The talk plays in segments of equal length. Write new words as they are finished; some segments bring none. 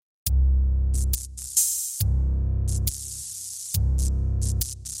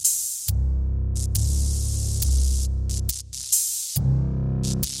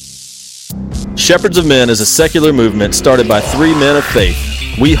Shepherds of Men is a secular movement started by three men of faith.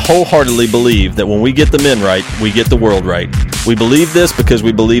 We wholeheartedly believe that when we get the men right, we get the world right. We believe this because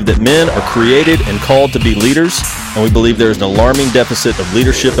we believe that men are created and called to be leaders, and we believe there is an alarming deficit of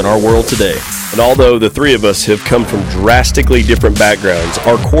leadership in our world today. And although the three of us have come from drastically different backgrounds,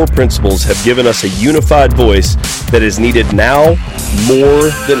 our core principles have given us a unified voice that is needed now more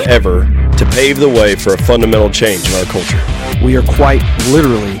than ever to pave the way for a fundamental change in our culture. We are quite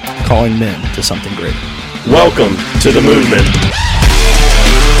literally calling men to something great. Welcome to the movement.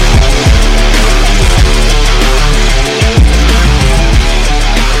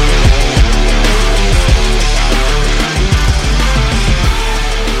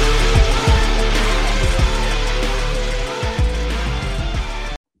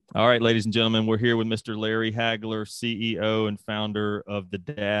 All right, ladies and gentlemen, we're here with Mr. Larry Hagner, CEO and founder of the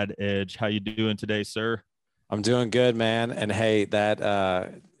Dad Edge. How you doing today, sir? I'm doing good, man. And hey,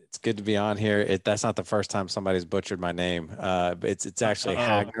 it's good to be on here. That's not the first time somebody's butchered my name. It's actually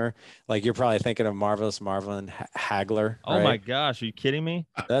Hagner. Like you're probably thinking of Marvelous Marvelin Hagler. Oh right? my gosh, are you kidding me?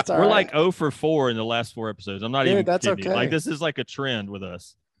 That's all We're right. like 0 for 4 in the last 4 episodes. I'm not even that's kidding you. okay. Like this is like a trend with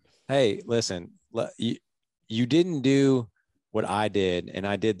us. Hey, listen, you didn't do what I did, and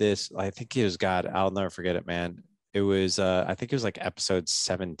I did this. I think it was God. I'll never forget it, man. It was I think it was like episode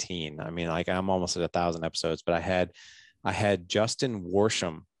 17. I mean, like I'm almost at 1,000 episodes, but I had Justin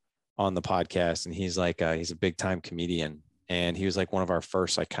Worsham on the podcast, and he's like he's a big time comedian, and he was like one of our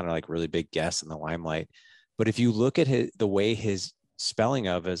first like kind of like really big guests in the limelight. But if you look at the way his spelling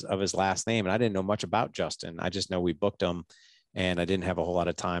of his last name, and I didn't know much about Justin, I just know we booked him, and I didn't have a whole lot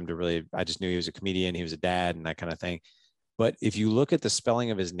of time to really. I just knew he was a comedian, he was a dad, and that kind of thing. But if you look at the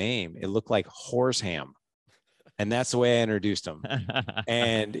spelling of his name, it looked like Horseham. And that's the way I introduced him.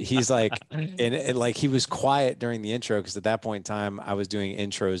 And he's like, and like he was quiet during the intro because at that point in time, I was doing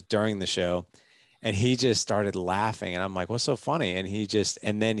intros during the show. And he just started laughing. And I'm like, what's so funny?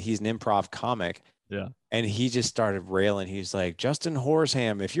 And then he's an improv comic. Yeah. And he just started railing. He's like, Justin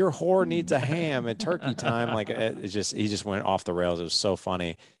Horseham, if your whore needs a ham at turkey time, like he just went off the rails. It was so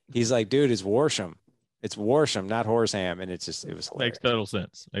funny. He's like, dude, it's Worsham. It's Worsham, not Horseham, and it was hilarious. Makes total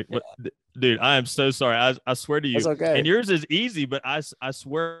sense. Like, yeah. Dude, I am so sorry. I swear to you. That's okay. And yours is easy, but I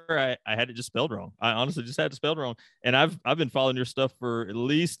swear I had it just spelled wrong. I honestly just had it spelled wrong. And I've been following your stuff for at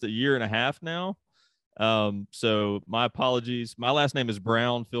least a year and a half now. So my apologies. My last name is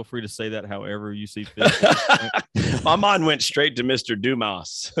Brown. Feel free to say that however you see fit. My mind went straight to Mr.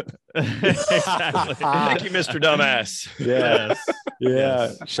 Dumas. Exactly. Thank you, Mr. Dumbass. Yeah. Yes.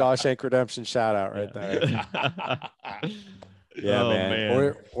 Yeah. Shawshank Redemption shout out right there. Yeah,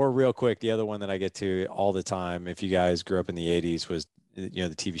 man. Or real quick, the other one that I get to all the time, if you guys grew up in the 80s, was the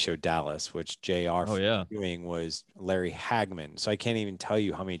TV show Dallas, which JR doing was Larry Hagman. So I can't even tell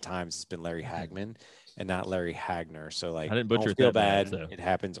you how many times it's been Larry Hagman and not Larry Hagner. So like, I didn't butcher don't feel that bad. so. It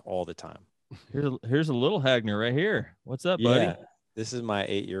happens all the time. Here's a little Hagner right here. What's up, buddy? Yeah. This is my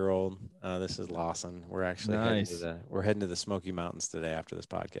 8-year-old. This is Lawson. We're actually heading to the Smoky Mountains today after this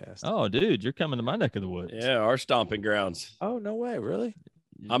podcast. Oh, dude, you're coming to my neck of the woods. Yeah, our stomping grounds. Oh, no way. Really?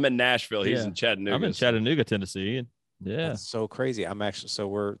 I'm in Nashville. He's in Chattanooga. I'm in Chattanooga, Tennessee. Yeah. That's so crazy. I'm actually, so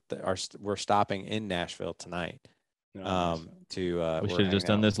we're stopping in Nashville tonight. Nice. We should have just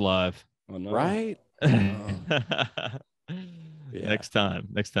done this live. Oh, no. Right? Yeah. Next time.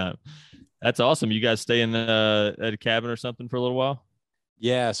 That's awesome. You guys stay in at a cabin or something for a little while?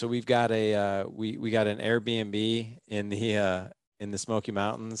 Yeah. So we've got we got an Airbnb in the Smoky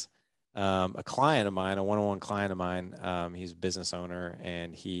Mountains. A client of mine, a one-on-one client of mine, he's a business owner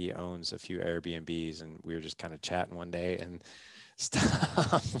and he owns a few Airbnbs, and we were just kind of chatting one day and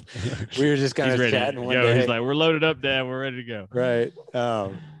we were just kind of chatting one day. He's like, we're loaded up, Dad. We're ready to go. Right.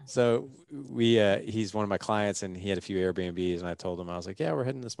 So he's one of my clients and he had a few Airbnbs, and I told him, I was like, yeah, we're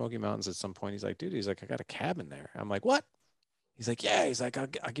heading to the Smoky Mountains at some point. He's like, dude, I got a cabin there. I'm like, what? He's like, yeah. He's like, I'll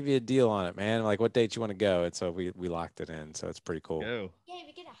give you a deal on it, man. I'm like, what date you want to go? And so we locked it in. So it's pretty cool. Go. Yeah,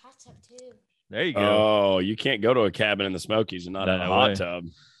 we get a hot tub too. There you go. Oh, you can't go to a cabin in the Smokies and not have a hot tub.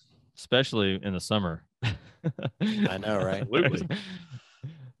 Especially in the summer. I know, right? Absolutely.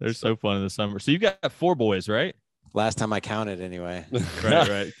 They're so fun in the summer. So you got 4 boys, right? Last time I counted anyway.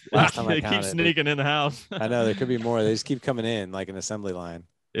 Right. Last time I They counted. keep sneaking in the house. I know there could be more. They just keep coming in like an assembly line.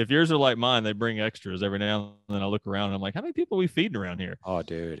 If yours are like mine, they bring extras every now and then. I look around and I'm like, how many people are we feeding around here? Oh,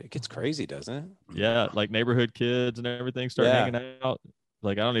 dude, it gets crazy, doesn't it? Yeah, like neighborhood kids and everything start hanging out.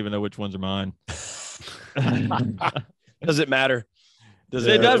 Like, I don't even know which ones are mine. Does it matter?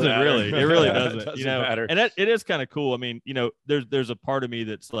 It doesn't really. It really doesn't. It doesn't know, matter. And it is kind of cool. I mean, there's a part of me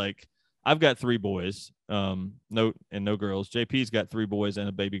that's like, I've got 3 boys, no girls. JP's got 3 boys and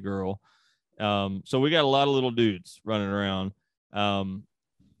a baby girl. So we got a lot of little dudes running around.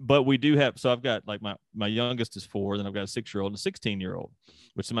 But we do have, so I've got like my youngest is 4, then I've got a 6-year-old and a 16-year-old,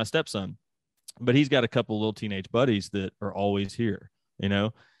 which is my stepson. But he's got a couple little teenage buddies that are always here, you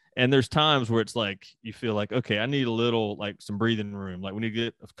know? And there's times where it's like, you feel like, okay, I need a little, like some breathing room. Like we need to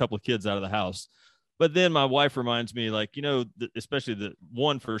get a couple of kids out of the house. But then my wife reminds me, like, you know, especially the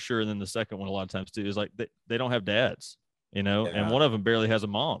one for sure. And then the second one, a lot of times too, is like, they don't have dads, you know, and one of them barely has a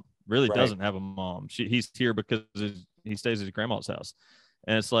mom, really doesn't have a mom. He's here because he stays at his grandma's house.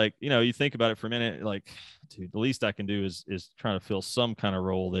 And it's like, you know, you think about it for a minute, like, dude, the least I can do is trying to fill some kind of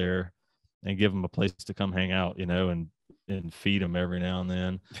role there and give them a place to come hang out, you know, and feed them every now and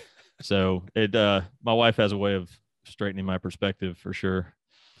then. So my wife has a way of straightening my perspective for sure.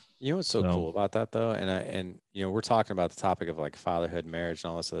 You know what's so cool about that though, and you know, we're talking about the topic of like fatherhood, marriage, and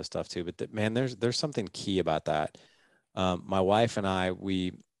all this other stuff too. But man, there's something key about that. My wife and I,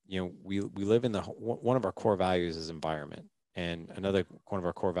 we live in one of our core values is environment, and another one of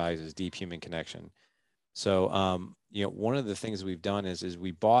our core values is deep human connection. So, you know, one of the things we've done is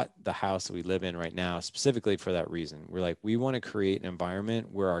we bought the house that we live in right now specifically for that reason. We're like, we want to create an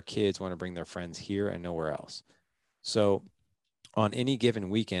environment where our kids want to bring their friends here and nowhere else. So on any given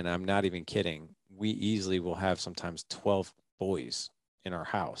weekend, I'm not even kidding, we easily will have sometimes 12 boys in our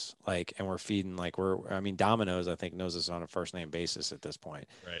house. Like, and we're feeding, like Domino's, I think, knows us on a first name basis at this point.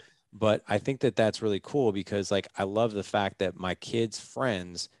 Right. But I think that that's really cool because, like, I love the fact that my kids'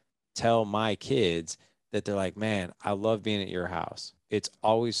 friends tell my kids that they're like, man, I love being at your house. It's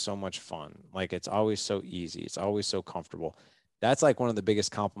always so much fun. Like, it's always so easy. It's always so comfortable. That's like one of the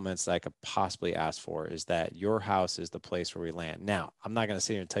biggest compliments that I could possibly ask for, is that your house is the place where we land. Now, I'm not going to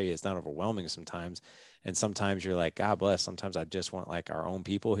sit here and tell you it's not overwhelming sometimes. And sometimes you're like, God bless. Sometimes I just want like our own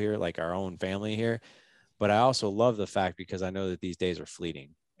people here, like our own family here. But I also love the fact, because I know that these days are fleeting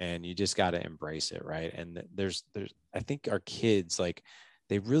and you just got to embrace it. Right. And I think our kids, like,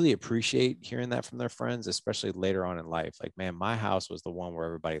 they really appreciate hearing that from their friends, especially later on in life. Like, man, my house was the one where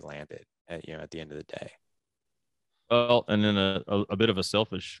everybody landed at, you know, at the end of the day. Well, and in a bit of a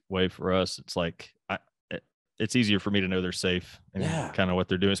selfish way for us, it's like it's easier for me to know they're safe and kind of what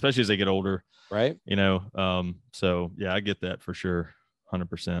they're doing, especially as they get older. Right. You know, so yeah, I get that for sure.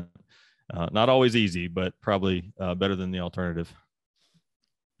 100%. Not always easy, but probably better than the alternative.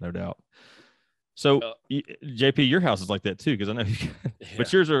 No doubt. So JP, your house is like that too, because I know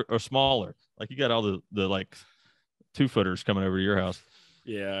but yours are smaller. Like you got all the like 2-footers coming over to your house.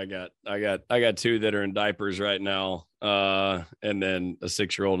 Yeah, I got 2 that are in diapers right now, and then a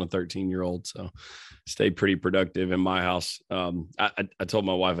 6-year-old and a 13-year-old. So stay pretty productive in my house. I told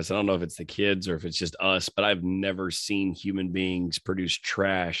my wife, I said, I don't know if it's the kids or if it's just us, but I've never seen human beings produce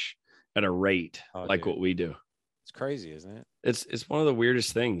trash at a rate like what we do. It's crazy, isn't it? It's one of the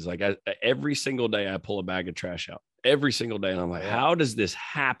weirdest things. Like every single day I pull a bag of trash out every single day. And I'm like, how does this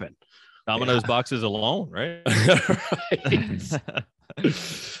happen? Domino's boxes alone, right? Right.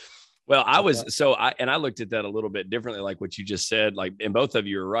 Well, I looked at that a little bit differently, like what you just said, like, and both of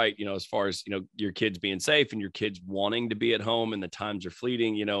you are right, you know, as far as, you know, your kids being safe and your kids wanting to be at home and the times are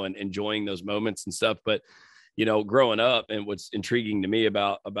fleeting, you know, and enjoying those moments and stuff. But, you know, growing up, and what's intriguing to me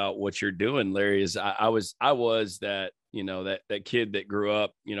about what you're doing, Larry, is I was that, you know, that kid that grew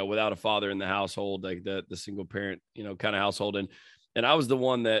up, you know, without a father in the household, like the single parent, you know, kind of household. And I was the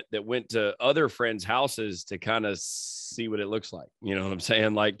one that went to other friends' houses to kind of see what it looks like. You know what I'm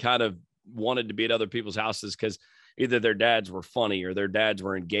saying? Like, kind of wanted to be at other people's houses because either their dads were funny or their dads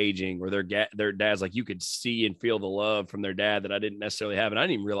were engaging, or their dads, like, you could see and feel the love from their dad that I didn't necessarily have. And I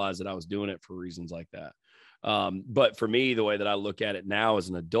didn't even realize that I was doing it for reasons like that. But for me, the way that I look at it now as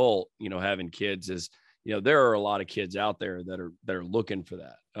an adult, you know, having kids is, you know, there are a lot of kids out there that are looking for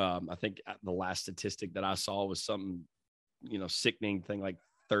that. I think the last statistic that I saw was something, you know, sickening thing, like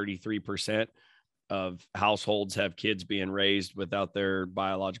 33% of households have kids being raised without their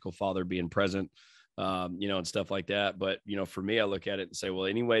biological father being present, you know, and stuff like that. But, you know, for me, I look at it and say, well,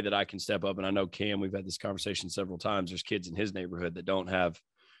 any way that I can step up, and I know Cam, we've had this conversation several times, there's kids in his neighborhood that don't have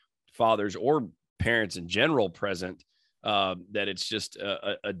fathers or parents in general present, that it's just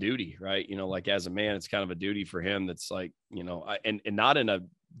a duty, right? You know, like, as a man, it's kind of a duty for him. That's like, you know, and not in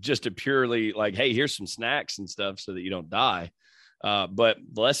just a purely like, hey, here's some snacks and stuff so that you don't die. But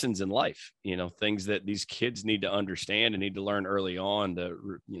lessons in life, you know, things that these kids need to understand and need to learn early on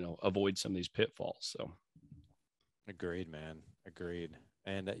to, you know, avoid some of these pitfalls. So. Agreed, man. Agreed.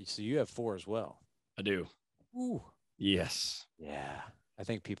 And so you have 4 as well. I do. Ooh. Yes. Yeah. I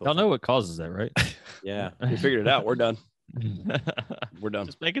think people know what causes that, right? Yeah. We figured it out. We're done. We're done.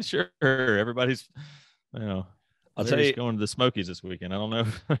 Just making sure everybody's, you know, I'll tell Larry's you, going to the Smokies this weekend. I don't know.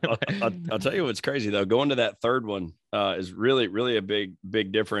 I'll tell you what's crazy though. Going to that third one is really, really a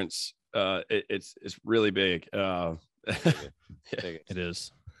big difference. It's really big. It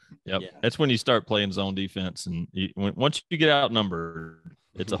is. Yep. Yeah. That's when you start playing zone defense, and once you get outnumbered,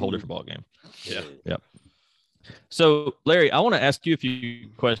 it's a whole different ball game. Yeah. Yep. So, Larry, I want to ask you a few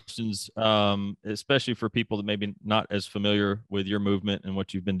questions, especially for people that maybe not as familiar with your movement and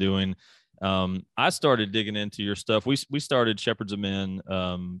what you've been doing. I started digging into your stuff. We started Shepherds of Men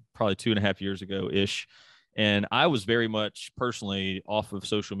probably 2.5 years ago ish. And I was very much personally off of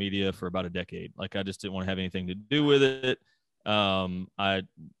social media for about a decade. Like I just didn't want to have anything to do with it. I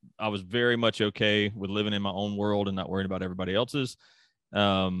was very much okay with living in my own world and not worrying about everybody else's.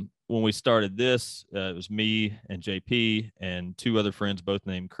 When we started this, it was me and JP and two other friends, both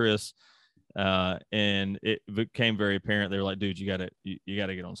named Chris. And it became very apparent. They were like, dude, you gotta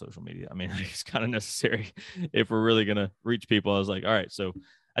get on social media. I mean, it's kind of necessary if we're really going to reach people. I was like, all right. So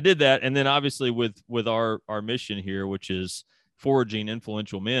I did that. And then obviously with our mission here, which is foraging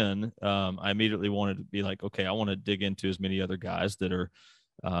influential men, I immediately wanted to be like, okay, I want to dig into as many other guys that are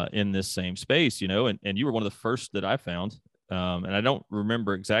in this same space, and you were one of the first that I found. And I don't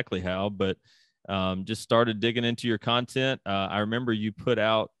remember exactly how, but just started digging into your content. I remember you put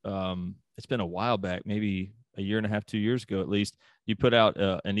out, it's been a while back, maybe a year and a half, 2 years ago at least, you put out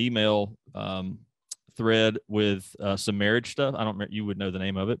an email thread with some marriage stuff. I don't remember, you would know the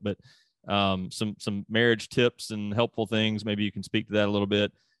name of it, but some marriage tips and helpful things. Maybe you can speak to that a little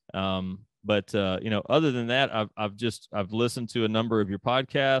bit. But other than that, I've listened to a number of your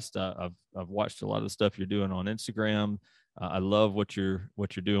podcasts. I've watched a lot of the stuff you're doing on Instagram. I love what you're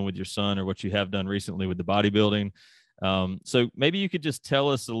doing with your son, or what you have done recently with the bodybuilding. So maybe you could just tell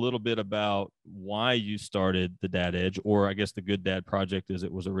us a little bit about why you started the Dad Edge, or I guess the Good Dad Project, as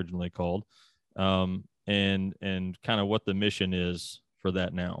it was originally called, and kind of what the mission is for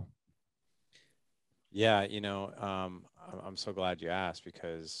that now. Yeah, I'm so glad you asked,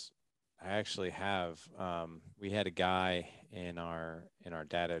 because I actually have. We had a guy in our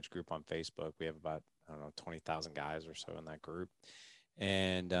Dad Edge group on Facebook. We have about, I don't know, 20,000 guys or so in that group,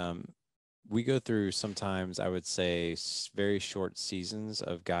 and we go through sometimes, I would say, very short seasons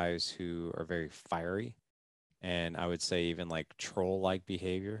of guys who are very fiery, and I would say even like troll-like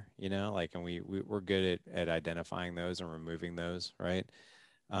behavior. And we're good at identifying those and removing those, right?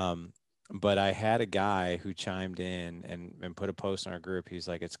 But I had a guy who chimed in and put a post on our group. He's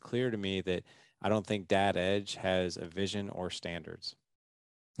like, it's clear to me that I don't think Dad Edge has a vision or standards.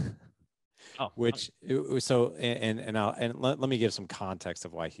 Oh, Which so let me give some context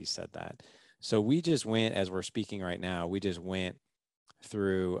of why he said that. So we just went, as we're speaking right now, we just went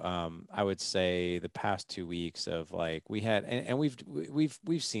through I would say the past 2 weeks of, like, we had, and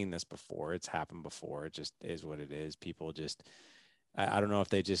we've seen this before. It's happened before. It just is what it is. People just, I don't know if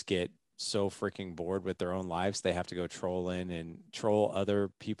they just get so freaking bored with their own lives they have to go troll in and troll other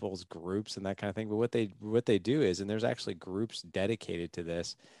people's groups and that kind of thing. But what they do is, and there's actually groups dedicated to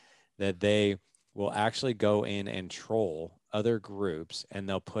this, that they will actually go in and troll other groups, and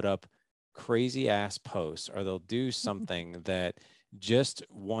they'll put up crazy ass posts, or they'll do something that just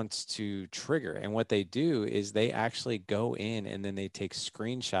wants to trigger. And what they do is they actually go in and then they take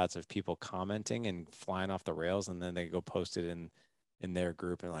screenshots of people commenting and flying off the rails, and then they go post it in their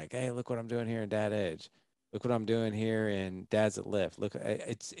group, and like, hey, look what I'm doing here in Dad Edge. Look what I'm doing here in Dad's at Lift. Look,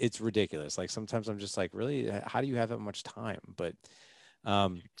 it's ridiculous. Like, sometimes I'm just like, really, how do you have that much time? But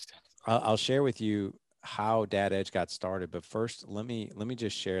I'll share with you how Dad Edge got started. But first, let me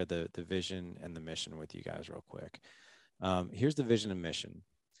just share the vision and the mission with you guys real quick. Here's the vision and mission.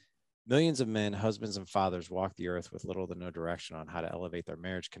 Millions of men, husbands, and fathers walk the earth with little to no direction on how to elevate their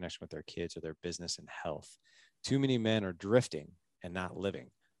marriage, connection with their kids, or their business and health. Too many men are drifting and not living.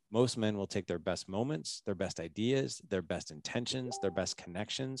 Most men will take their best moments, their best ideas, their best intentions, their best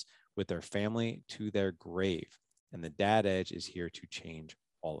connections with their family to their grave. And the Dad Edge is here to change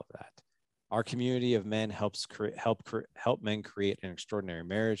all of that. Our community of men help men create an extraordinary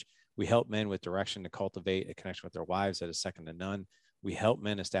marriage. We help men with direction to cultivate a connection with their wives that is second to none. We help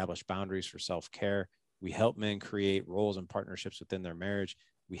men establish boundaries for self-care. We help men create roles and partnerships within their marriage.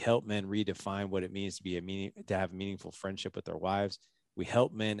 We help men redefine what it means to have meaningful friendship with their wives. We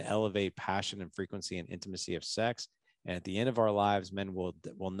help men elevate passion and frequency and intimacy of sex. And at the end of our lives, men will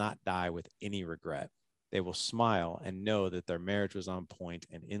not die with any regret. They will smile and know that their marriage was on point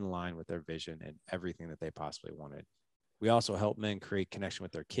and in line with their vision and everything that they possibly wanted. We also help men create connection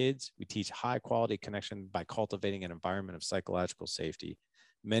with their kids. We teach high quality connection by cultivating an environment of psychological safety.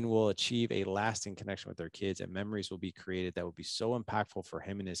 Men will achieve a lasting connection with their kids, and memories will be created that will be so impactful for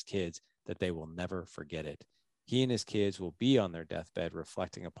him and his kids that they will never forget it. He and his kids will be on their deathbed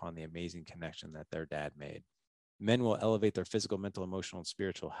reflecting upon the amazing connection that their dad made. Men will elevate their physical, mental, emotional, and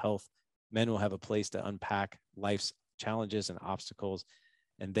spiritual health. Men will have a place to unpack life's challenges and obstacles,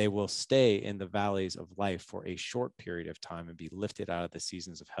 and they will stay in the valleys of life for a short period of time and be lifted out of the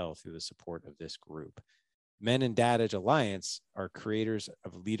seasons of hell through the support of this group. Men in Dad Edge Alliance are creators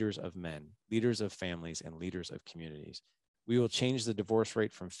of leaders of men, leaders of families, and leaders of communities. We will change the divorce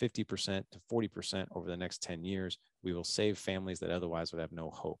rate from 50% to 40% over the next 10 years. We will save families that otherwise would have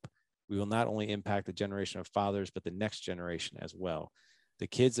no hope. We will not only impact the generation of fathers, but the next generation as well. The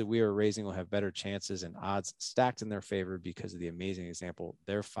kids that we are raising will have better chances and odds stacked in their favor because of the amazing example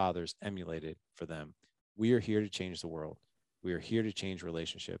their fathers emulated for them. We are here to change the world. We are here to change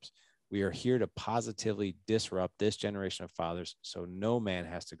relationships. We are here to positively disrupt this generation of fathers so no man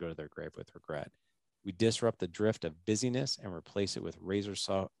has to go to their grave with regret. We disrupt the drift of busyness and replace it with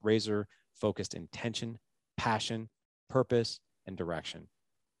razor-focused intention, passion, purpose, and direction.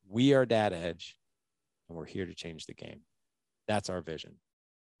 We are Dad Edge, and we're here to change the game. That's our vision.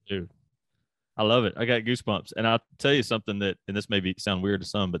 Dude, I love it. I got goosebumps. And I'll tell you something that, and this may sound weird to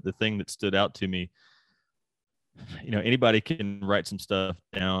some, but the thing that stood out to me, anybody can write some stuff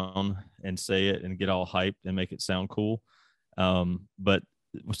down and say it and get all hyped and make it sound cool. But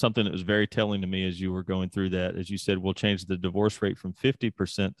it was something that was very telling to me as you were going through that. As you said, we'll change the divorce rate from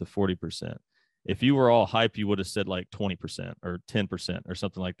 50% to 40%. If you were all hype, you would have said like 20% or 10% or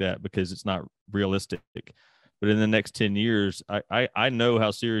something like that, because it's not realistic. But in the next 10 years, I know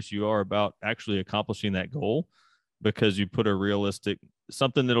how serious you are about actually accomplishing that goal, because you put a realistic,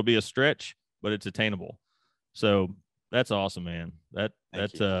 something that'll be a stretch, but it's attainable. So that's awesome, man. I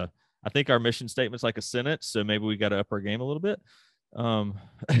think our mission statement's like a sentence, so maybe we got to up our game a little bit. Well,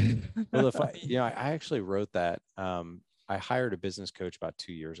 I actually wrote that. I hired a business coach about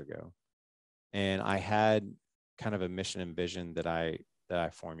 2 years ago, and I had kind of a mission and vision that I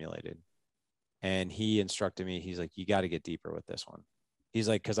formulated. And he instructed me. He's like, you got to get deeper with this one. He's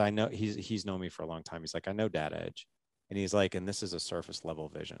like, because I know he's known me for a long time. He's like, I know Dad Edge, and he's like, and this is a surface level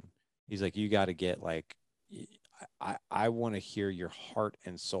vision. He's like, you got to get like, I want to hear your heart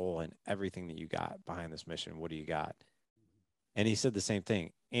and soul and everything that you got behind this mission. What do you got? And he said the same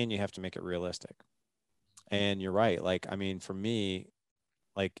thing. And you have to make it realistic. And you're right. Like, I mean, for me,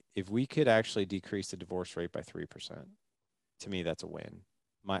 like if we could actually decrease the divorce rate by 3%, to me, that's a win.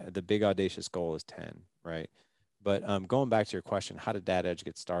 The big audacious goal is 10, right? But going back to your question, how did Dad Edge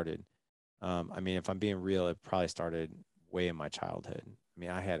get started? I mean, if I'm being real, it probably started way in my childhood. I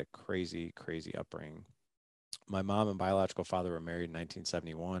mean, I had a crazy, crazy upbringing. My mom and biological father were married in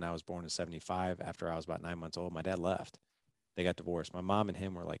 1971. I was born in 75. After I was about 9 months old, my dad left. They got divorced. My mom and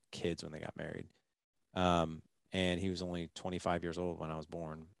him were like kids when they got married. And he was only 25 years old when I was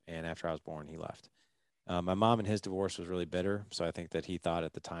born. And after I was born, he left. My mom and his divorce was really bitter. So I think that he thought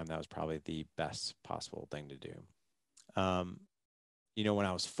at the time that was probably the best possible thing to do. When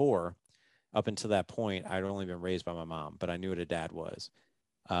I was 4, up until that point, I'd only been raised by my mom, but I knew what a dad was.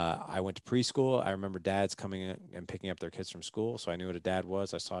 I went to preschool. I remember dads coming in and picking up their kids from school. So I knew what a dad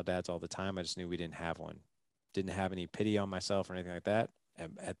was. I saw dads all the time. I just knew we didn't have one. Didn't have any pity on myself or anything like that.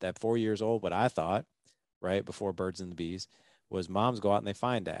 And at that 4 years old, what I thought, right, before birds and the bees, was moms go out and they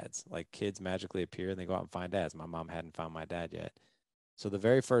find dads. Like kids magically appear and they go out and find dads. My mom hadn't found my dad yet. So the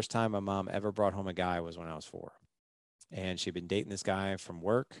very first time my mom ever brought home a guy was when I was 4. And she'd been dating this guy from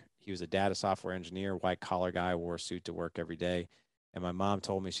work. He was a data software engineer, white collar guy, wore a suit to work every day. And my mom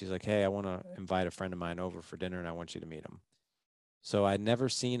told me, she's like, hey, I want to invite a friend of mine over for dinner and I want you to meet him. So I'd never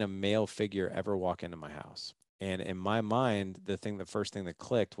seen a male figure ever walk into my house. And in my mind, the first thing that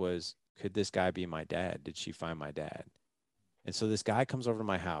clicked was, could this guy be my dad? Did she find my dad? And so this guy comes over to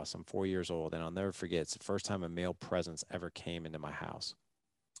my house. I'm 4 years old, and I'll never forget. It's the first time a male presence ever came into my house.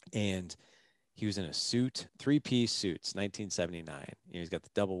 And he was in a suit, 3-piece suits, 1979. He's got the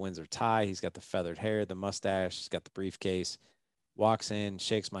double Windsor tie. He's got the feathered hair, the mustache. He's got the briefcase. Walks in,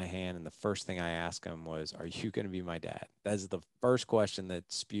 shakes my hand, and the first thing I ask him was, are you going to be my dad? That's the first question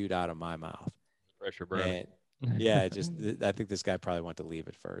that spewed out of my mouth. Pressure, bro. Yeah, I think this guy probably wanted to leave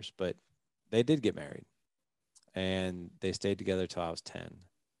at first, but they did get married. And they stayed together till I was 10. And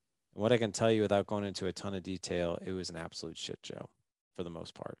what I can tell you without going into a ton of detail, it was an absolute shit show for the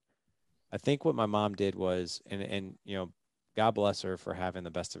most part. I think what my mom did was, and God bless her for having the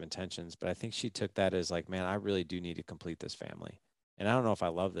best of intentions, but I think she took that as like, man, I really do need to complete this family. And I don't know if I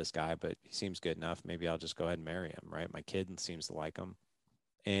love this guy, but he seems good enough. Maybe I'll just go ahead and marry him, right? My kid seems to like him.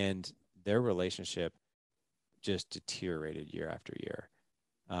 And their relationship just deteriorated year after year.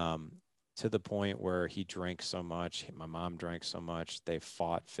 to the point where he drank so much. My mom drank so much. They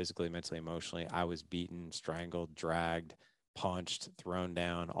fought physically, mentally, emotionally. I was beaten, strangled, dragged, punched, thrown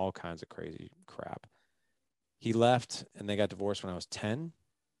down, all kinds of crazy crap. He left and they got divorced when I was 10.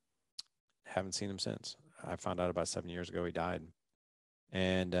 Haven't seen him since. I found out about 7 years ago he died.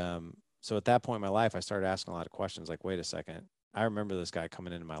 And so at that point in my life, I started asking a lot of questions like, wait a second. I remember this guy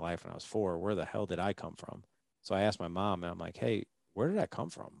coming into my life when I was 4. Where the hell did I come from? So I asked my mom, and I'm like, hey, where did I come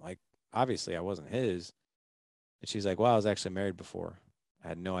from? Like, obviously, I wasn't his. And she's like, well, I was actually married before. I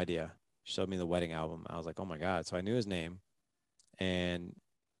had no idea. She showed me the wedding album. I was like, oh my God. So I knew his name and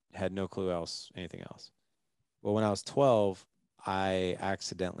had no clue anything else. Well, when I was 12, I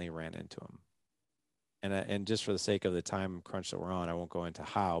accidentally ran into him. And just for the sake of the time crunch that we're on, I won't go into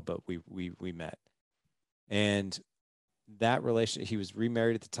how, but we met. And that relationship, he was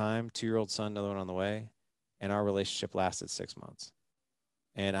remarried at the time, 2-year-old son, another one on the way, and our relationship lasted 6 months.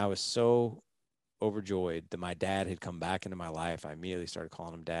 And I was so overjoyed that my dad had come back into my life. I immediately started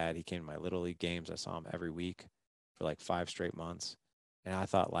calling him dad. He came to my little league games. I saw him every week for like 5 straight months. And I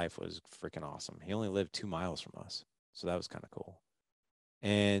thought life was freaking awesome. He only lived 2 miles from us. So that was kind of cool.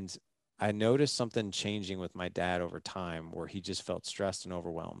 And I noticed something changing with my dad over time where he just felt stressed and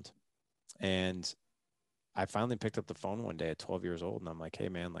overwhelmed. And I finally picked up the phone one day at 12 years old and I'm like, hey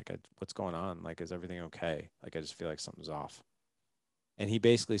man, like, what's going on? Like, is everything okay? Like, I just feel like something's off. And he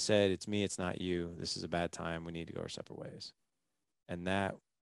basically said, it's me, it's not you. This is a bad time. We need to go our separate ways. And that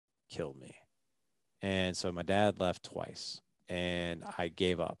killed me. And so my dad left twice and I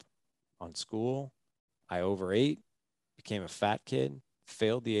gave up on school. I overate, became a fat kid,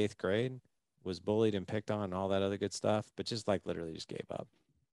 failed the 8th grade, was bullied and picked on and all that other good stuff, but just like literally just gave up.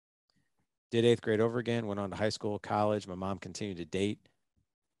 Did 8th grade over again, went on to high school, college. My mom continued to date,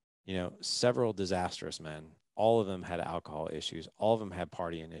 several disastrous men. All of them had alcohol issues. All of them had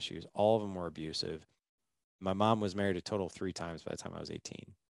partying issues. All of them were abusive. My mom was married a total of 3 times by the time I was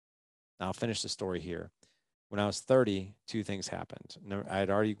 18. Now I'll finish the story here. When I was 30, 2 things happened. I had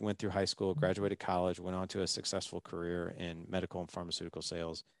already went through high school, graduated college, went on to a successful career in medical and pharmaceutical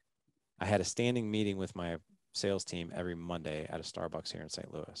sales. I had a standing meeting with my sales team every Monday at a Starbucks here in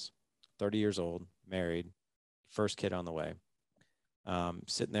St. Louis. 30 years old, married, first kid on the way.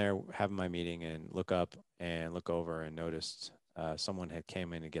 Sitting there having my meeting and look up and look over and noticed someone had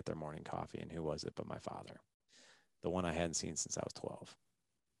came in to get their morning coffee. And who was it but my father, the one I hadn't seen since I was 12.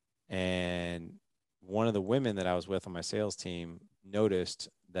 And one of the women that I was with on my sales team noticed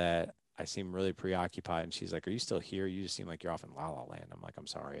that I seemed really preoccupied. And she's like, are you still here? You just seem like you're off in La La Land. I'm like, I'm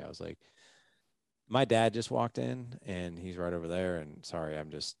sorry. I was like, my dad just walked in and he's right over there. And sorry,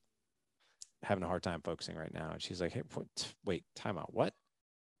 I'm just having a hard time focusing right now. And she's like, hey, wait, time out. What?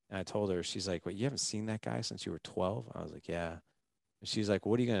 And I told her, she's like, wait, you haven't seen that guy since you were 12? I was like, yeah. And she's like,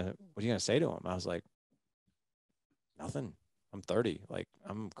 what are you gonna say to him? I was like, nothing. I'm 30. Like,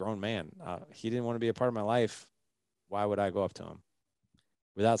 I'm a grown man. He didn't want to be a part of my life. Why would I go up to him?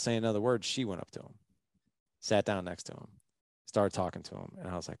 Without saying another word, she went up to him, sat down next to him, started talking to him. And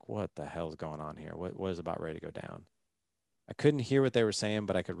I was like, what the hell's going on here? What is about ready to go down? I couldn't hear what they were saying,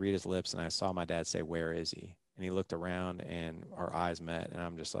 but I could read his lips. And I saw my dad say, where is he? And he looked around and our eyes met. And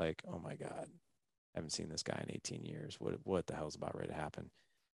I'm just like, oh my God, I haven't seen this guy in 18 years. What the hell's about ready to happen?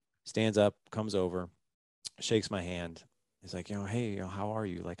 Stands up, comes over, shakes my hand. He's like, hey, how are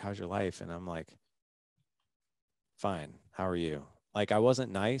you? Like, how's your life? And I'm like, fine. How are you? Like, I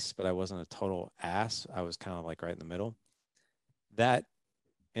wasn't nice, but I wasn't a total ass. I was kind of like right in the middle. That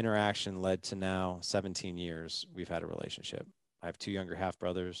interaction led to now 17 years we've had a relationship. I have 2 younger half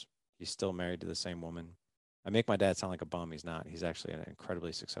brothers. He's still married to the same woman. I make my dad sound like a bum. He's not. He's actually an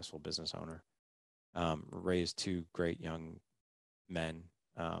incredibly successful business owner. Raised 2 great young men.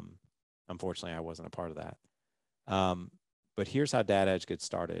 Unfortunately, I wasn't a part of that. But here's how Dad Edge gets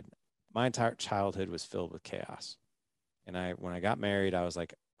started. My entire childhood was filled with chaos. And when I got married, I was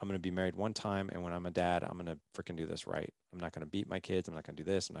like, I'm going to be married one time. And when I'm a dad, I'm going to freaking do this right. I'm not going to beat my kids. I'm not going to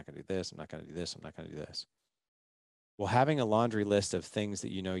do this. I'm not going to do this. I'm not going to do this. I'm not going to do this. Well, having a laundry list of things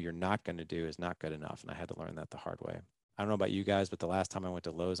that you're not going to do is not good enough. And I had to learn that the hard way. I don't know about you guys, but the last time I went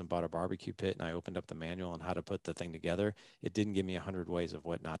to Lowe's and bought a barbecue pit and I opened up the manual on how to put the thing together, it didn't give me 100 ways of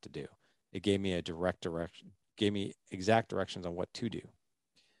what not to do. It gave me gave me exact directions on what to do.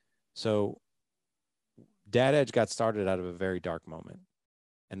 So Dad Edge got started out of a very dark moment.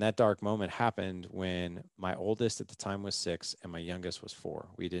 And that dark moment happened when my oldest at the time was 6 and my youngest was 4.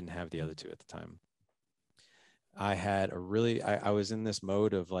 We didn't have the other 2 at the time. I had I was in this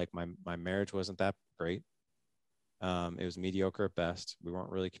mode of like my marriage wasn't that great. It was mediocre at best. We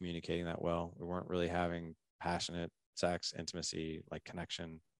weren't really communicating that well. We weren't really having passionate sex, intimacy, like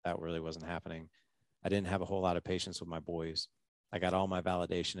connection. that really wasn't happening. I didn't have a whole lot of patience with my boys. I got all my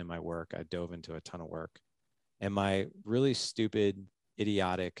validation in my work. I dove into a ton of work. And my really stupid,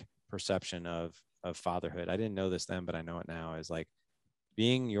 idiotic perception of fatherhood, I didn't know this then, but I know it now, is like,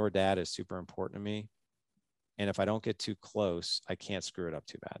 being your dad is super important to me. And if I don't get too close, I can't screw it up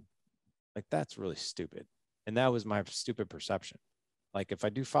too bad. Like, that's really stupid. And that was my stupid perception. Like, if I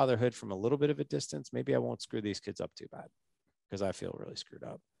do fatherhood from a little bit of a distance, maybe I won't screw these kids up too bad because I feel really screwed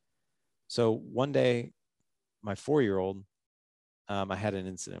up. So one day, my 4-year-old, I had an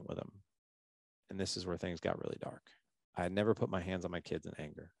incident with him. And this is where things got really dark. I had never put my hands on my kids in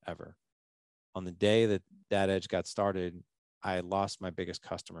anger, ever. On the day that Dad Edge got started, I lost my biggest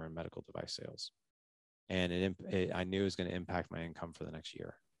customer in medical device sales. And I knew it was going to impact my income for the next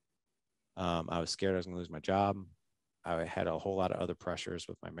year. I was scared I was going to lose my job. I had a whole lot of other pressures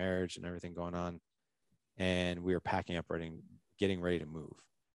with my marriage and everything going on. And we were packing up, getting ready to move.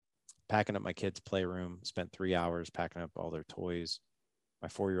 Packing up my kids' playroom, spent 3 hours packing up all their toys. My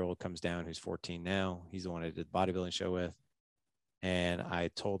 4-year-old comes down, who's 14 now. He's the one I did the bodybuilding show with. And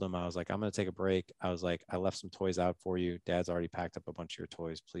I told him, I was like, I'm going to take a break. I was like, I left some toys out for you. Dad's already packed up a bunch of your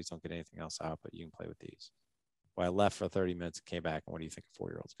toys. Please don't get anything else out, but you can play with these. Well, I left for 30 minutes and came back. And what do you think a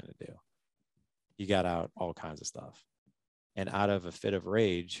 4-year-old's going to do? He got out all kinds of stuff. And out of a fit of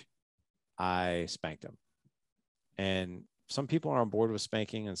rage, I spanked him. And some people are on board with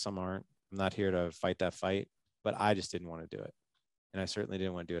spanking and some aren't. I'm not here to fight that fight, but I just didn't want to do it. And I certainly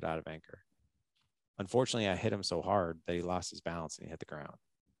didn't want to do it out of anger. Unfortunately, I hit him so hard that he lost his balance and he hit the ground.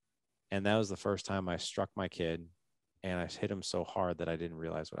 And that was the first time I struck my kid, and I hit him so hard that I didn't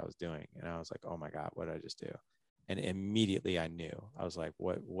realize what I was doing. And I was like, oh my God, what did I just do? And immediately I knew. I was like,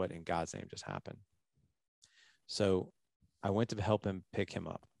 what in God's name just happened? So I went to help him pick him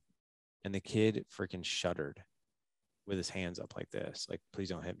up, and the kid freaking shuddered with his hands up like this, like, please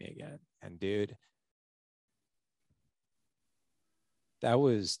don't hit me again. And dude, that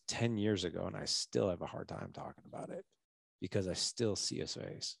was 10 years ago, and I still have a hard time talking about it because I still see his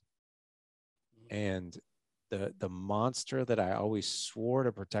face. And the monster that I always swore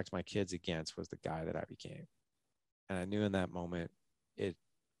to protect my kids against was the guy that I became. And I knew in that moment,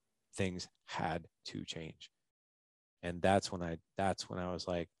 things had to change. And that's when I was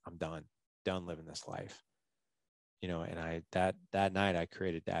like, I'm done living this life. You know, and that night I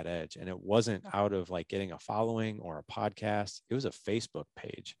created Dad Edge, and it wasn't out of like getting a following or a podcast. It was a Facebook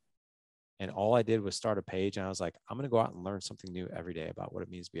page. And all I did was start a page, and I was like, I'm going to go out and learn something new every day about what it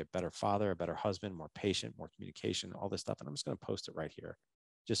means to be a better father, a better husband, more patient, more communication, all this stuff. And I'm just going to post it right here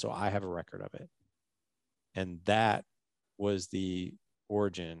just so I have a record of it. And that was the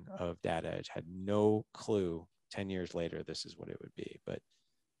origin of Dad Edge. Had no clue 10 years later, this is what it would be, but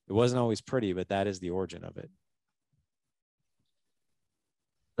it wasn't always pretty, but that is the origin of it.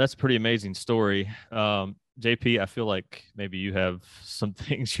 That's a pretty amazing story. JP, I feel like maybe you have some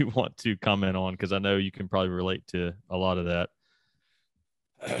things you want to comment on, because I know you can probably relate to a lot of that.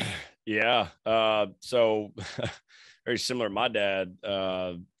 Yeah. So very similar. My dad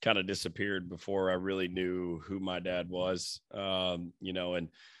kind of disappeared before I really knew who my dad was, you know, and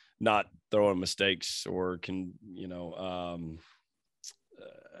not throwing mistakes or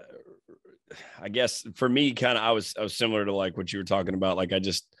I guess for me, kind of, I was similar to like what you were talking about. Like, I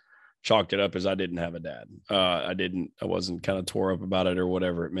just chalked it up as I didn't have a dad. I wasn't kind of tore up about it or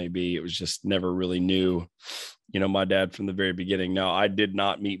whatever it may be. It was just never really knew, you know, my dad from the very beginning. Now, I did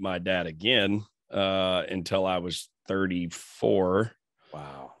not meet my dad again until I was 34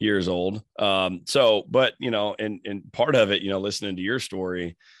 years old. But, you know, and part of it, you know, listening to your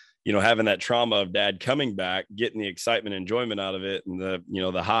story, you know, having that trauma of dad coming back, getting the excitement, enjoyment out of it, and the, you know,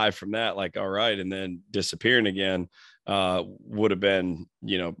 the high from that, like, all right, and then disappearing again, would have been,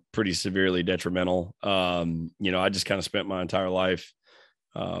 you know, pretty severely detrimental. You know, I just kind of spent my entire life,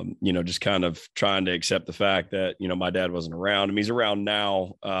 you know, just kind of trying to accept the fact that, you know, my dad wasn't around. I mean, he's around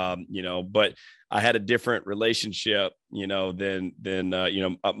now, you know, but I had a different relationship, you know, than you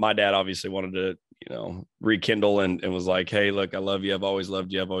know, my dad obviously wanted to, you know, rekindle and was like, hey, look, I love you. I've always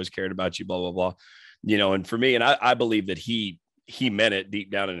loved you. I've always cared about you, blah, blah, blah. You know, and for me, and I believe that he meant it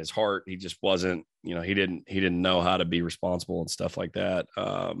deep down in his heart. He just wasn't, you know, he didn't know how to be responsible and stuff like that.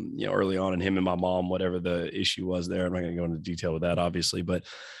 You know, early on, in him and my mom, whatever the issue was there, I'm not going to go into detail with that, obviously, but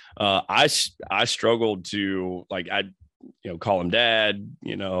I struggled to, like, you know, call him dad,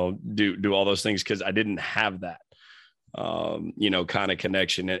 you know, do all those things, because I didn't have that, you know, kind of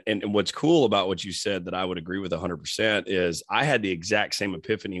connection. And what's cool about what you said that I would agree with 100% is I had the exact same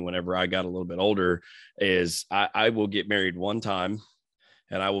epiphany whenever I got a little bit older. Is I will get married one time,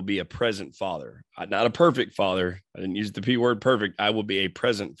 and I will be a present father. Not a perfect father. I didn't use the P word perfect. I will be a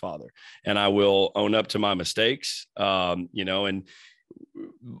present father, and I will own up to my mistakes. And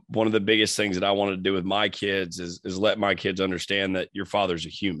one of the biggest things that I wanted to do with my kids is let my kids understand that your father's a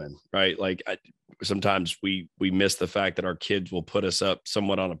human, right? Like sometimes we miss the fact that our kids will put us up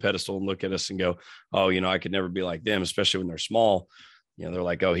somewhat on a pedestal and look at us and go, oh, I could never be like them, especially when they're small. They're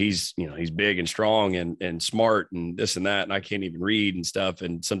like, oh, he's big and strong and smart and this and that, and I can't even read and stuff.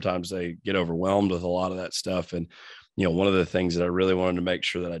 And sometimes they get overwhelmed with a lot of that stuff. And one of the things that I really wanted to make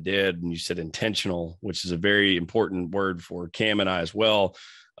sure that I did, and you said intentional, which is a very important word for Cam and I as well.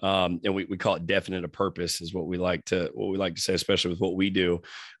 And we call it definite a purpose is what we like to say, especially with what we do.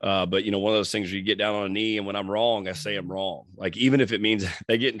 But one of those things where you get down on a knee, and when I'm wrong, I say I'm wrong. Like, even if it means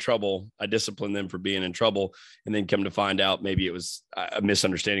they get in trouble, I discipline them for being in trouble, and then come to find out maybe it was a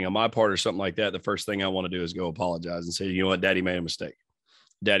misunderstanding on my part or something like that. The first thing I want to do is go apologize and say, you know what, Daddy made a mistake.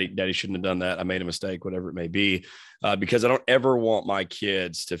 Daddy shouldn't have done that. I made a mistake, whatever it may be, because I don't ever want my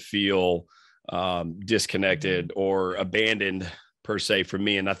kids to feel disconnected or abandoned per se from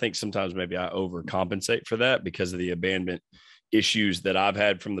me. And I think sometimes maybe I overcompensate for that because of the abandonment issues that I've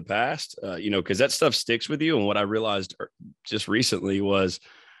had from the past, because that stuff sticks with you. And what I realized just recently was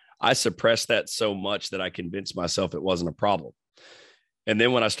I suppressed that so much that I convinced myself it wasn't a problem. And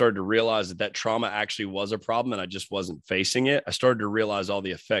then when I started to realize that trauma actually was a problem and I just wasn't facing it, I started to realize all the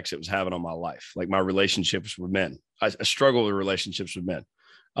effects it was having on my life, like my relationships with men. I struggle with relationships with men.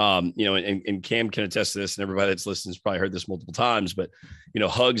 And Cam can attest to this, and everybody that's listening has probably heard this multiple times, but,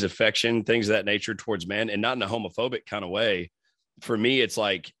 hugs, affection, things of that nature towards men, and not in a homophobic kind of way. For me, it's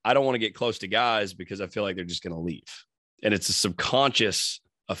like, I don't want to get close to guys because I feel like they're just going to leave. And it's a subconscious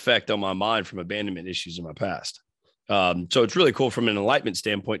effect on my mind from abandonment issues in my past. So it's really cool from an enlightenment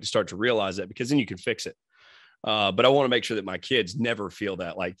standpoint to start to realize that, because then you can fix it. But I want to make sure that my kids never feel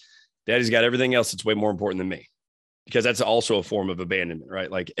that like Daddy's got everything else that's way more important than me, because that's also a form of abandonment, right?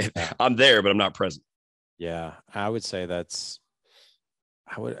 Like I'm there, but I'm not present. Yeah. I would say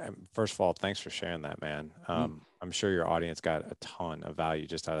first of all, thanks for sharing that, man. I'm sure your audience got a ton of value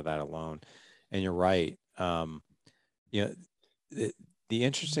just out of that alone. And you're right. The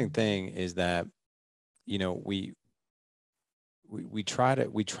interesting thing is that, we try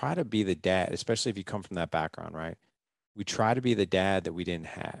to be the dad, especially if you come from that background, right? We try to be the dad that we didn't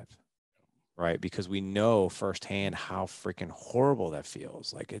have, right? Because we know firsthand how freaking horrible that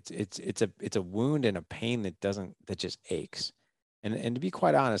feels. Like it's a wound and a pain that just aches. And to be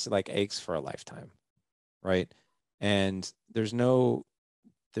quite honest, it like aches for a lifetime, right? And there's no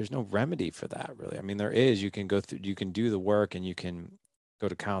remedy for that, really. I mean, there is. You can do the work, and you can go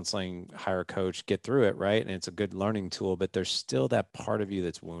to counseling, hire a coach, get through it, right? And it's a good learning tool, but there's still that part of you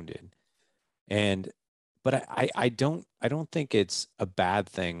that's wounded. But I don't think it's a bad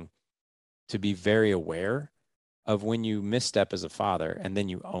thing to be very aware of when you misstep as a father and then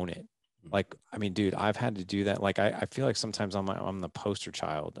you own it. Like, I mean, dude, I've had to do that. Like, I feel like sometimes I'm the poster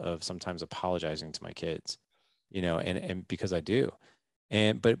child of sometimes apologizing to my kids, and because I do.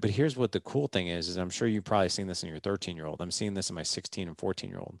 But here's what the cool thing is I'm sure you've probably seen this in your 13-year-old. I'm seeing this in my 16 and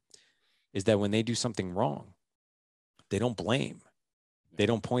 14-year-old, is that when they do something wrong, they don't blame. They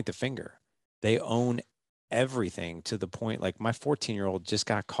don't point the finger. They own everything, to the point, like my 14-year-old just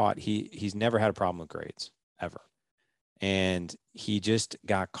got caught. He's never had a problem with grades ever. And he just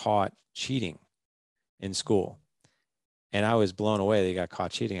got caught cheating in school. And I was blown away that he got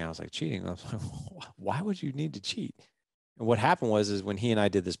caught cheating. I was like, cheating? I was like, why would you need to cheat? And what happened is when he and I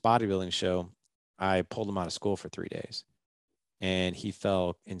did this bodybuilding show, I pulled him out of school for 3 days, and he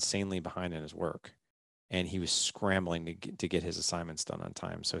fell insanely behind in his work, and he was scrambling to get his assignments done on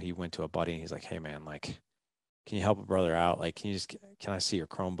time. So he went to a buddy, and he's like, hey man, like, can you help a brother out? Like, can I see your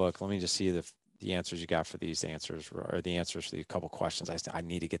Chromebook? Let me just see the answers you got for these answers, or the answers for the couple questions. I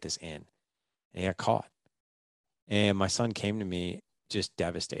need to get this in. And he got caught. And my son came to me just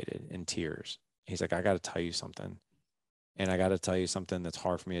devastated, in tears. He's like, I got to tell you something. And I got to tell you something that's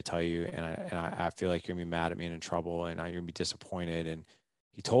hard for me to tell you. And I feel like you're going to be mad at me and in trouble, and you're going to be disappointed. And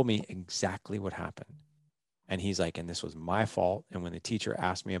he told me exactly what happened. And he's like, and this was my fault. And when the teacher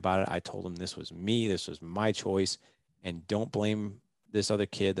asked me about it, I told him this was me. This was my choice. And don't blame this other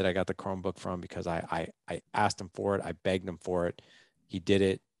kid that I got the Chromebook from, because I asked him for it. I begged him for it. He did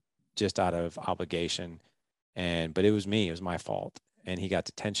it just out of obligation. But it was me. It was my fault. And he got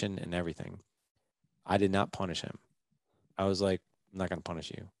detention and everything. I did not punish him. I was like, I'm not going to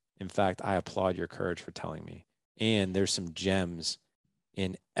punish you. In fact, I applaud your courage for telling me. And there's some gems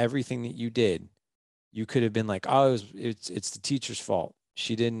in everything that you did. You could have been like, oh, it's the teacher's fault.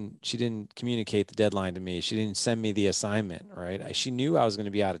 she didn't communicate the deadline to me. She didn't send me the assignment, right? She knew I was going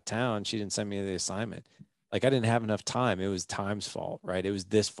to be out of town. She didn't send me the assignment. Like I didn't have enough time. It was time's fault, right? It was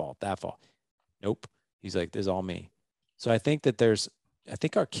this fault, that fault. Nope. He's like, this is all me. So I think that I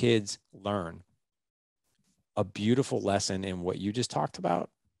think our kids learn a beautiful lesson in what you just talked about,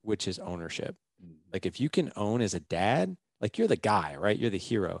 which is ownership. Like if you can own as a dad, like you're the guy, right? You're the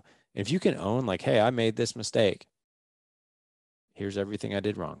hero. And if you can own like, hey, I made this mistake. Here's everything I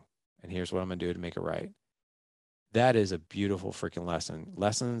did wrong. And here's what I'm going to do to make it right. That is a beautiful freaking lesson.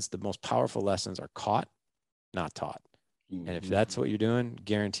 Lessons, the most powerful lessons are caught, not taught. And if that's what you're doing,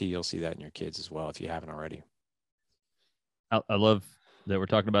 guarantee you'll see that in your kids as well if you haven't already. I love that we're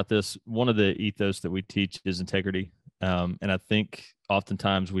talking about this. One of the ethos that we teach is integrity. And I think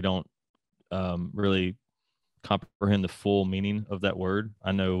oftentimes we don't really comprehend the full meaning of that word.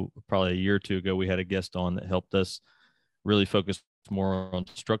 I know probably a year or two ago, we had a guest on that helped us really focus more on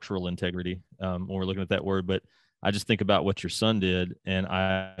structural integrity when we're looking at that word. But I just think about what your son did, and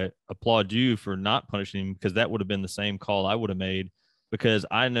I applaud you for not punishing him, because that would have been the same call I would have made, because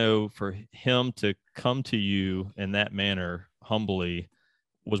I know for him to come to you in that manner humbly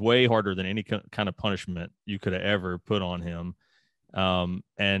was way harder than any kind of punishment you could have ever put on him.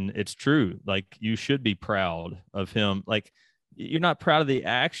 And it's true. Like you should be proud of him. Like you're not proud of the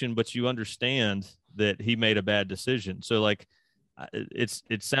action, but you understand that he made a bad decision. So like,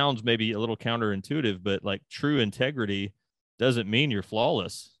 it sounds maybe a little counterintuitive, but like true integrity doesn't mean you're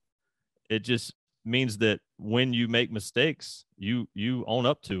flawless. It just means that when you make mistakes, you own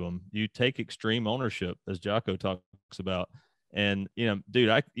up to them. You take extreme ownership, as Jocko talks about. And,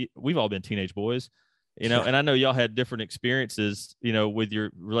 dude, we've all been teenage boys, and I know y'all had different experiences, with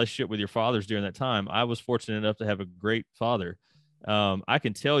your relationship with your fathers during that time. I was fortunate enough to have a great father. I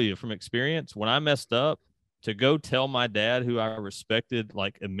can tell you from experience, when I messed up, to go tell my dad, who I respected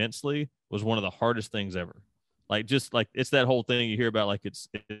like immensely, was one of the hardest things ever. Like, just like, it's that whole thing you hear about, like it's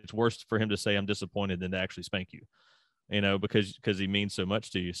worse for him to say I'm disappointed than to actually spank you, because he means so much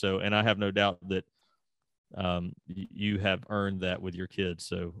to you. So, and I have no doubt that you have earned that with your kids.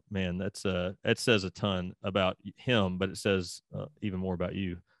 So man, that says a ton about him, but it says even more about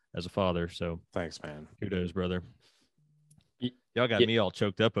you as a father. So thanks, man. Kudos, brother. Y'all got me all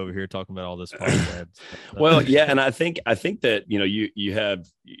choked up over here talking about all this. Well, yeah, and I think that you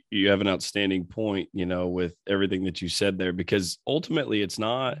have an outstanding point, with everything that you said there, because ultimately it's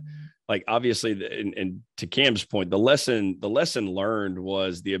not like, obviously, and to Cam's point, the lesson learned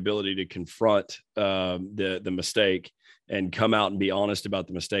was the ability to confront the mistake and come out and be honest about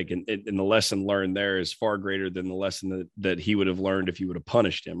the mistake, and the lesson learned there is far greater than the lesson that he would have learned if you would have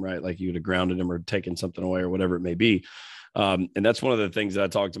punished him, right? Like you would have grounded him or taken something away or whatever it may be. And that's one of the things that I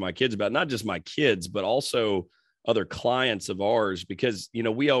talk to my kids about, not just my kids, but also other clients of ours, because,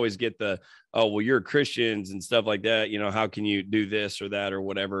 we always get the, oh, well, you're Christians and stuff like that. How can you do this or that or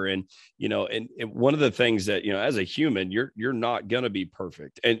whatever? And, and one of the things that, as a human, you're not going to be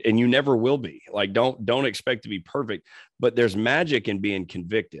perfect, and you never will be. Like, don't expect to be perfect, but there's magic in being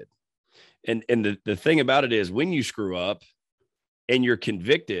convicted. And the thing about it is, when you screw up and you're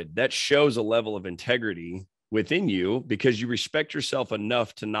convicted, that shows a level of integrity within you, because you respect yourself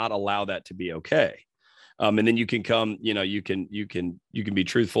enough to not allow that to be okay. And then you can come, you can be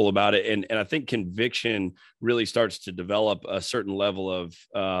truthful about it. And I think conviction really starts to develop a certain level of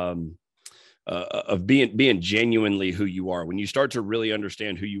being genuinely who you are. When you start to really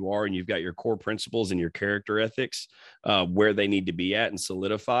understand who you are, and you've got your core principles and your character ethics where they need to be at and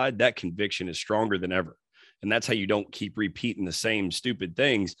solidified, that conviction is stronger than ever. And that's how you don't keep repeating the same stupid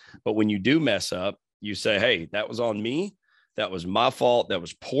things. But when you do mess up, you say, hey, that was on me. That was my fault. That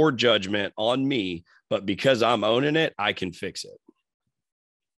was poor judgment on me. But because I'm owning it, I can fix it.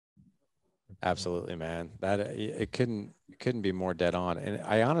 Absolutely, man. That it couldn't be more dead on. And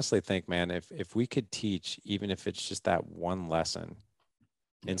I honestly think, man, if we could teach, even if it's just that one lesson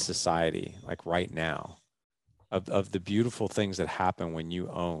in society, like right now, of the beautiful things that happen when you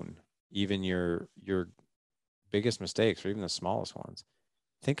own even your biggest mistakes, or even the smallest ones.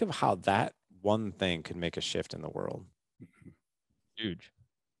 Think of how that one thing could make a shift in the world. Huge.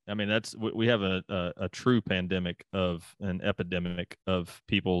 I mean, we have a true pandemic of an epidemic of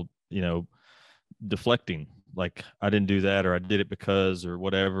people, deflecting. Like, I didn't do that, or I did it because, or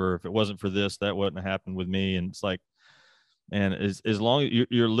whatever. If it wasn't for this, that wouldn't have happened with me. And it's like, and as long as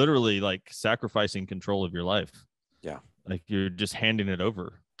you're literally like sacrificing control of your life. Yeah. Like you're just handing it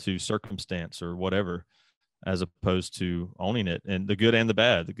over to circumstance or whatever, as opposed to owning it, and the good and the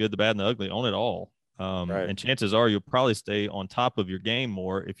bad, the bad and the ugly, own it all. Right. And chances are you'll probably stay on top of your game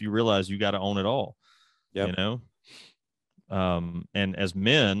more if you realize you got to own it all. Yep. And as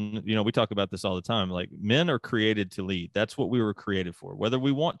men, we talk about this all the time. Like, men are created to lead. That's what we were created for, whether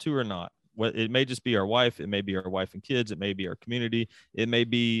we want to or not. It may just be our wife. It may be our wife and kids. It may be our community. It may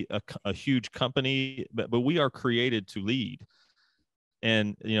be a huge company, but we are created to lead.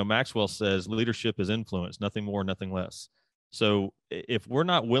 And, Maxwell says leadership is influence, nothing more, nothing less. So if we're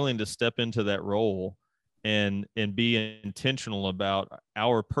not willing to step into that role and be intentional about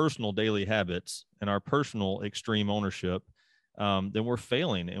our personal daily habits and our personal extreme ownership, then we're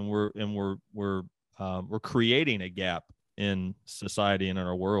failing, and we're creating a gap in society and in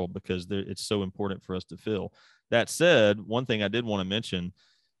our world, because it's so important for us to fill. That said, one thing I did want to mention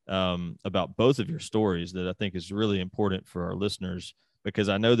about both of your stories that I think is really important for our listeners, because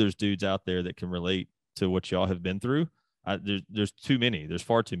I know there's dudes out there that can relate to what y'all have been through. There's too many. There's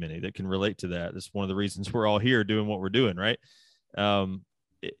far too many that can relate to that. It's one of the reasons we're all here doing what we're doing, right?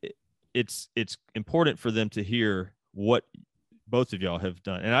 It's important for them to hear what both of y'all have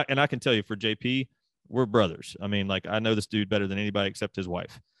done. And I can tell you, for JP, we're brothers. I mean, like, I know this dude better than anybody except his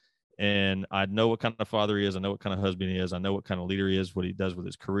wife. And I know what kind of father he is. I know what kind of husband he is. I know what kind of leader he is, what he does with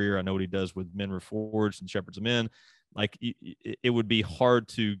his career. I know what he does with Men Reforged and Shepherds of Men. Like, it would be hard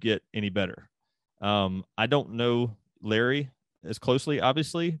to get any better. I don't know Larry as closely,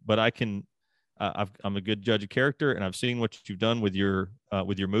 obviously, but I'm a good judge of character, and I've seen what you've done with your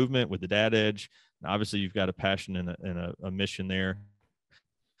movement, with the Dad Edge. And obviously, you've got a passion and a mission there.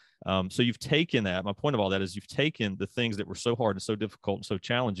 So you've taken that. My point of all that is, you've taken the things that were so hard and so difficult and so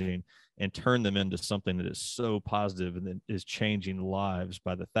challenging and turned them into something that is so positive and that is changing lives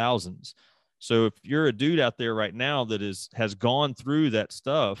by the thousands. So if you're a dude out there right now that has gone through that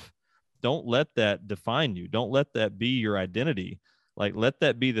stuff, don't let that define you. Don't let that be your identity. Like, let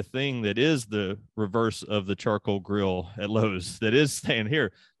that be the thing that is the reverse of the charcoal grill at Lowe's, that is saying,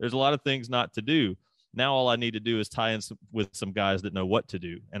 here, there's a lot of things not to do. Now all I need to do is tie in with some guys that know what to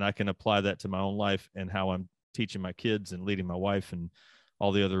do, and I can apply that to my own life and how I'm teaching my kids and leading my wife and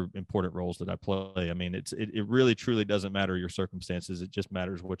all the other important roles that I play. I mean, it really truly doesn't matter your circumstances. It just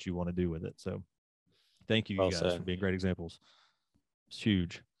matters what you want to do with it. So thank you, guys, for being great examples. It's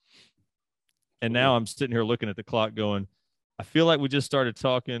huge. And now I'm sitting here looking at the clock going, I feel like we just started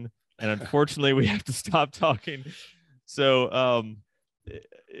talking, and unfortunately we have to stop talking. So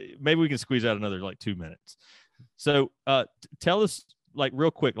maybe we can squeeze out another 2 minutes. So tell us,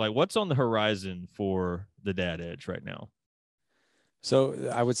 real quick, what's on the horizon for the Dad Edge right now? So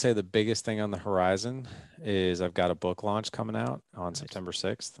I would say the biggest thing on the horizon is I've got a book launch coming out on September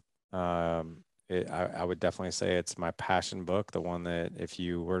 6th. I would definitely say it's my passion book, the one that, if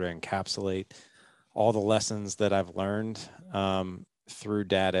you were to encapsulate all the lessons that I've learned through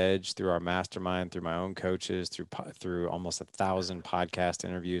Dad Edge, through our mastermind, through my own coaches, through almost 1,000 podcast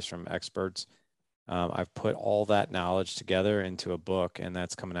interviews from experts, I've put all that knowledge together into a book, and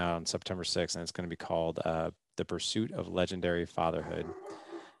that's coming out on September 6th, and it's going to be called The Pursuit of Legendary Fatherhood.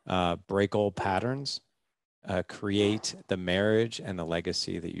 Break old patterns, create the marriage and the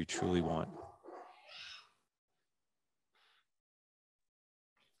legacy that you truly want.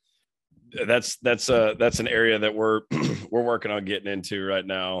 That's an area that we're working on getting into right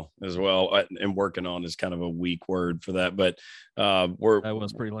now as well. And working on is kind of a weak word for that, but that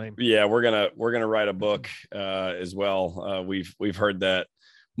was pretty lame. Yeah, we're gonna write a book as well. We've heard that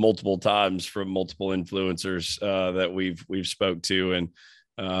multiple times from multiple influencers that we've spoke to, and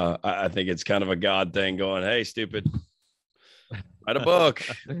I think it's kind of a God thing, going, hey, stupid, write a book,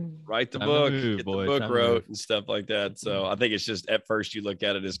 write the book, get the book wrote and stuff like that. So I think it's just, at first you look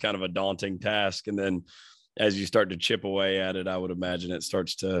at it as kind of a daunting task, and then as you start to chip away at it, I would imagine it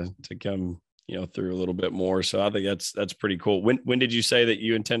starts to come, through a little bit more. So I think that's pretty cool. When did you say that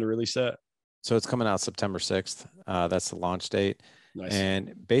you intend to release that? So it's coming out September 6th. That's the launch date. Nice.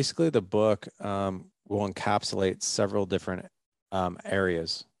 And basically the book will encapsulate several different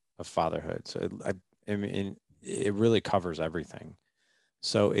areas of fatherhood. So I mean, it really covers everything.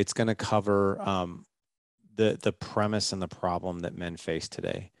 So it's going to cover the premise and the problem that men face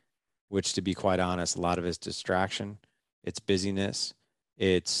today, which, to be quite honest, a lot of it's distraction, it's busyness,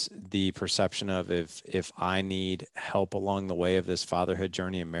 it's the perception of, if I need help along the way of this fatherhood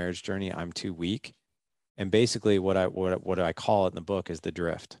journey and marriage journey, I'm too weak. And basically what I call it in the book is the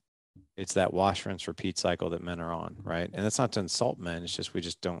drift. It's that wash, rinse, repeat cycle that men are on, right? And it's not to insult men. It's just, we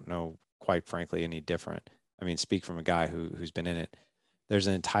just don't know, quite frankly, any different. I mean, speak from a guy who's been in it. There's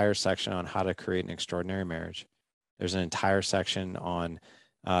an entire section on how to create an extraordinary marriage. There's an entire section on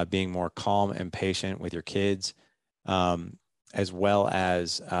being more calm and patient with your kids, as well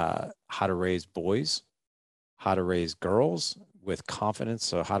as how to raise boys, how to raise girls with confidence.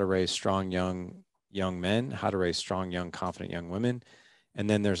 So how to raise strong, young young men, how to raise strong, young, confident young women. And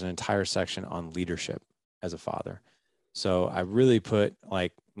then there's an entire section on leadership as a father. So I really put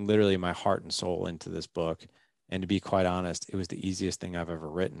like literally my heart and soul into this book. And to be quite honest, it was the easiest thing I've ever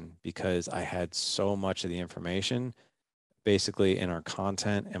written because I had so much of the information basically in our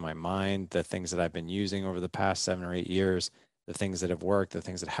content in my mind, the things that I've been using over the past 7 or 8 years, the things that have worked, the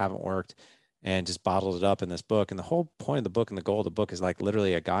things that haven't worked, and just bottled it up in this book. And the whole point of the book and the goal of the book is like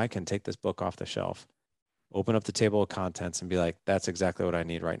literally a guy can take this book off the shelf, open up the table of contents and be like, that's exactly what I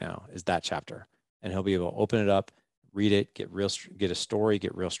need right now is that chapter. And he'll be able to open it up, read it, get a story,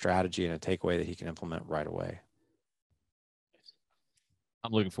 get real strategy and a takeaway that he can implement right away.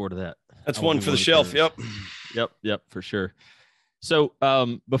 I'm looking forward to that. That's one for the shelf. Yep, for sure. So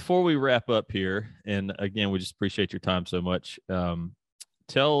before we wrap up here, and again, we just appreciate your time so much.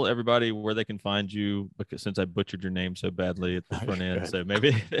 Tell everybody where they can find you, because since I butchered your name so badly at the front end, so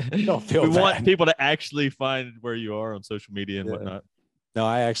maybe we want people to actually find where you are on social media and whatnot. No,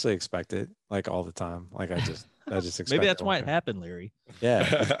 I actually expect it like all the time. Like I just expect maybe that's why it happened, Larry. Yeah.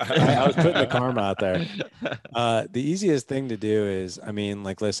 I was putting the karma out there. The easiest thing to do is, I mean,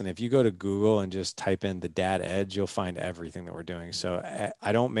 like, listen, if you go to Google and just type in the Dad Edge, you'll find everything that we're doing. So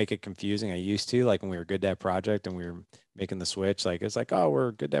I don't make it confusing. I used to, like when we were Good Dad Project and we were making the switch, like it's like, oh,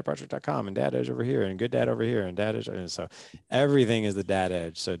 we're gooddadproject.com and Dad Edge over here and Good Dad over here and Dad Edge. And so everything is the Dad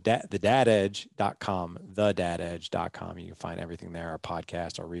Edge. So thedadedge.com, thedadedge.com. You can find everything there, our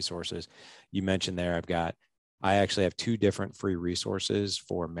podcast, our resources. You mentioned there, I actually have 2 different free resources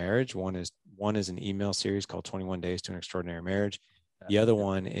for marriage. One is an email series called 21 Days to an Extraordinary Marriage. The other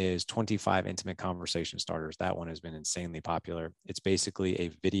one is 25 Intimate Conversation Starters. That one has been insanely popular. It's basically a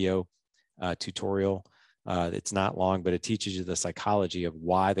video tutorial. It's not long, but it teaches you the psychology of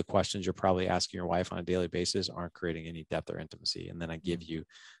why the questions you're probably asking your wife on a daily basis aren't creating any depth or intimacy. And then I give you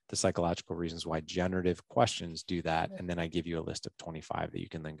the psychological reasons why generative questions do that. And then I give you a list of 25 that you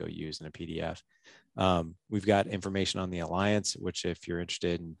can then go use in a PDF. We've got information on the Alliance, which if you're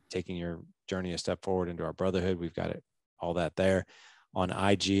interested in taking your journey a step forward into our brotherhood, we've got all that there. On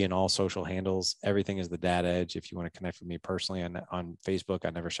IG and all social handles, everything is the Dad Edge. If you want to connect with me personally on Facebook,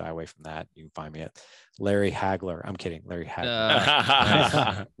 I never shy away from that. You can find me at Larry Hagler. I'm kidding, Larry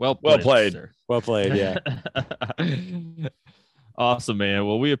Hagler. Well played. Sir. Well played. Yeah. Awesome, man.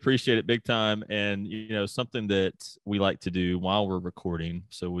 Well, we appreciate it big time. And, something that we like to do while we're recording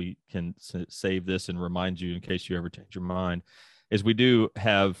so we can save this and remind you in case you ever change your mind is we do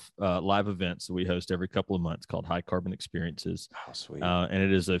have live events that we host every couple of months called High Carbon Experiences. Oh, sweet. And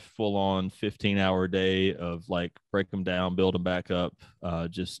it is a full-on 15-hour day of like break them down, build them back up,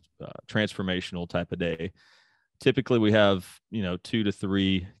 just transformational type of day. Typically, we have 2 to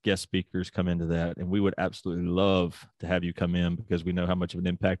 3 guest speakers come into that, and we would absolutely love to have you come in because we know how much of an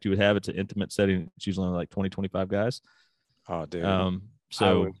impact you would have. It's an intimate setting. It's usually only like 20, 25 guys. Oh, dude. So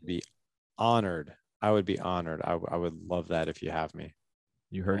I would be honored. I would love that if you have me.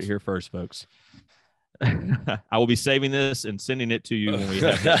 You heard it here first, folks. I will be saving this and sending it to you when we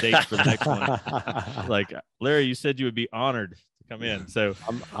have the dates for the next one. Like, Larry, you said you would be honored to come in. So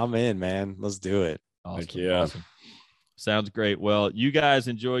I'm in, man. Let's do it. Awesome. Yeah. Awesome. Sounds great. Well, you guys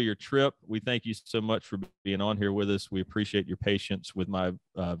enjoy your trip. We thank you so much for being on here with us. We appreciate your patience with my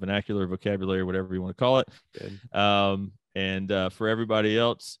vernacular, vocabulary, whatever you want to call it. Good. And for everybody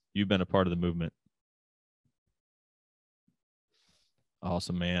else, you've been a part of the movement.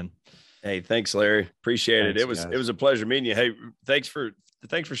 Awesome, man. Hey, thanks, Larry. Appreciate it. It was a pleasure meeting you. Hey, thanks for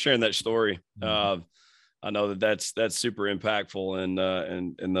sharing that story. Mm-hmm. I know that's super impactful,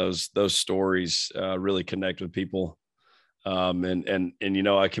 and those stories really connect with people. And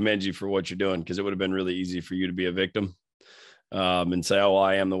I commend you for what you're doing, because it would have been really easy for you to be a victim and say, oh, well,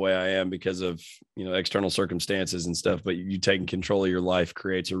 I am the way I am because of external circumstances and stuff. But you taking control of your life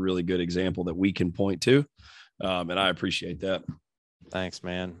creates a really good example that we can point to, and I appreciate that. Thanks,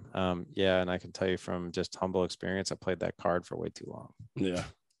 man. Yeah, and I can tell you from just humble experience, I played that card for way too long. Yeah.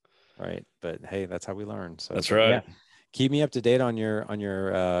 Right. But hey, that's how we learn. So that's right. Yeah. Keep me up to date on your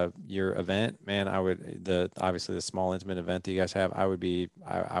event, man. Obviously the small intimate event that you guys have. I would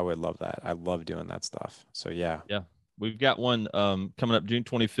love that. I love doing that stuff. So yeah. Yeah. We've got one coming up June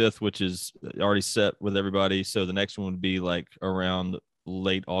 25th, which is already set with everybody. So the next one would be like around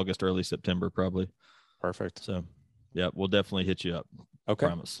late August, early September, probably. Perfect. So yeah, we'll definitely hit you up. Okay.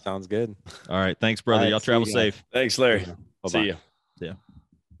 Promise. Sounds good. All right. Thanks, brother. Y'all travel safe. Thanks, Larry. Bye-bye. See you.